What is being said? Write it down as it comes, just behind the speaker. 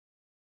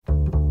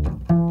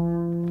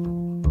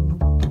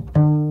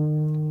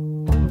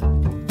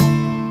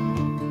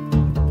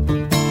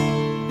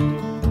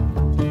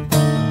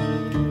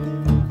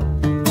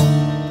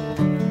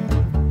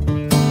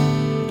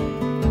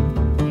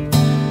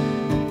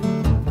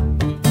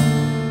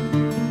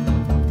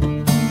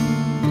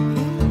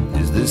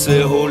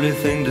this a holy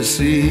thing to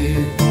see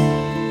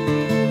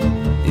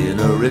in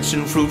a rich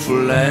and fruitful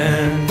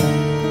land?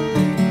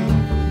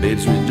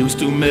 Babes reduced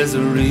to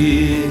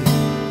misery,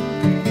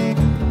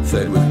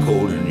 fed with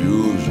cold and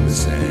usual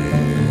sand.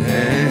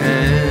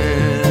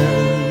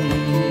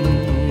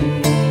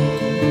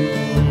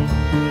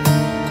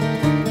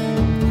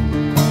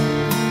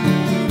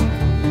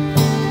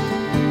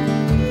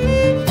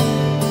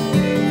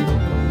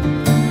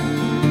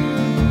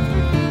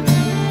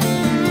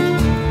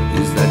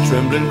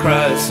 Trembling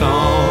cry a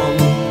song?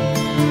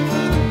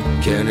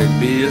 Can it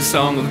be a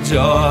song of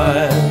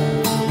joy?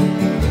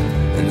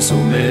 And so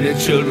many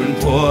children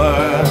poor.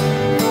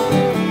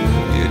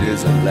 It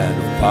is a land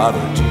of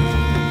poverty.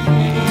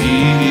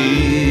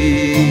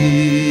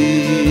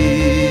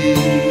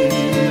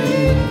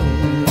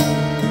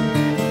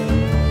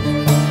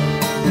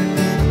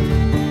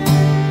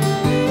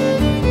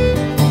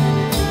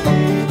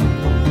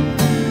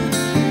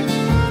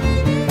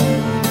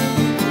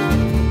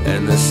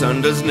 The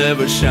sun does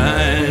never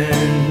shine,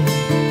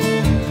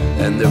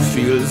 and their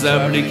fields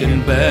are bleak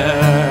and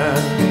bare,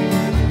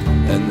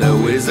 and their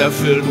ways are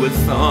filled with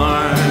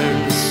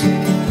thorns.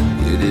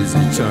 It is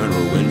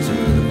eternal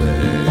winter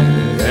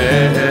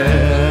there.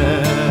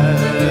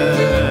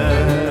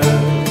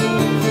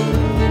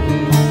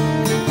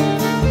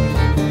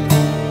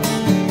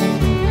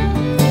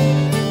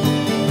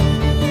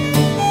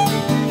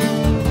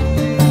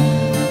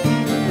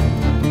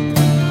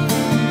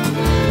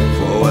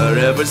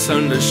 Wherever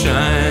sun does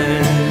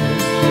shine,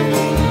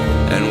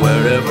 and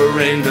wherever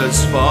rain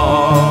does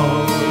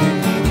fall,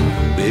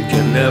 babe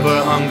can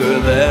never hunger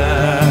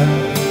there.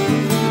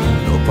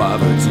 No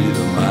poverty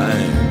the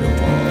mind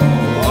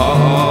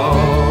appall.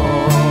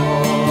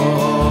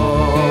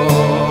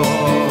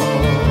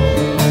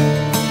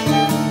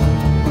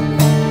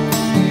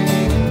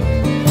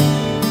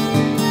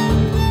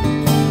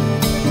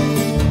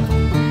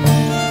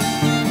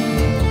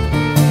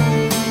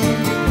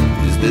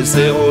 Is this a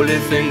holy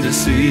thing to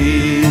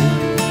see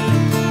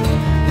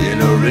in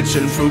a rich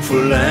and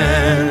fruitful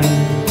land?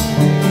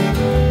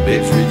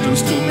 Babes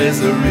reduced to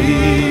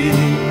misery,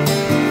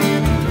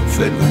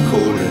 fed with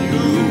cold and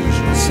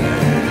usual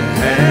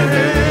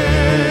sand.